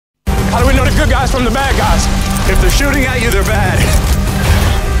good guys from the bad guys. If they're shooting at you, they're bad.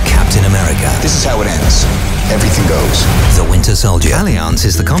 Captain America. This is how it ends. Everything goes. The Winter Soldier. Allianz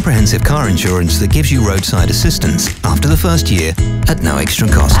is the comprehensive car insurance that gives you roadside assistance after the first year at no extra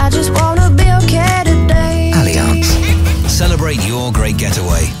cost. I just wanna be okay today. Allianz. Celebrate your great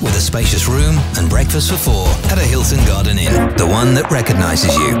getaway with a spacious room and breakfast for 4 at a Hilton Garden Inn. The one that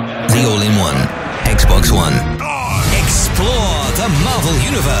recognizes you. The all-in-one. Xbox One. Explore the Marvel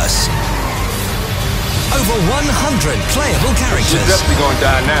Universe. Over 100 playable characters. You're definitely gonna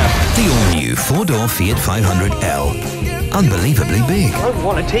die now. The all-new 4-door Fiat 500L. Unbelievably big. I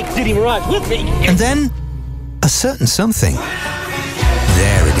want to take Diddy Mirage with me. And then, a certain something.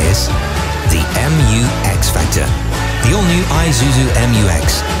 There it is. The MU-X Factor. The all-new Isuzu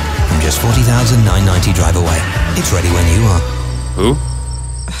MU-X. From just $40,990 drive away. It's ready when you are. Who?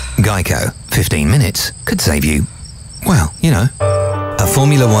 Geico. 15 minutes could save you, well, you know. A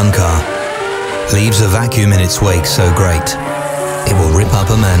Formula One car leaves a vacuum in its wake so great, it will rip up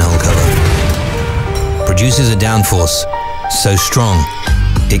a manhole cover. Produces a downforce so strong,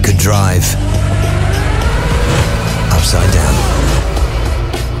 it could drive upside down.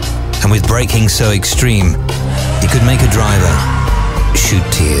 And with braking so extreme, it could make a driver shoot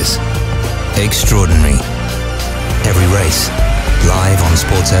tears. Extraordinary. Every race, live on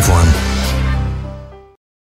Sports F1.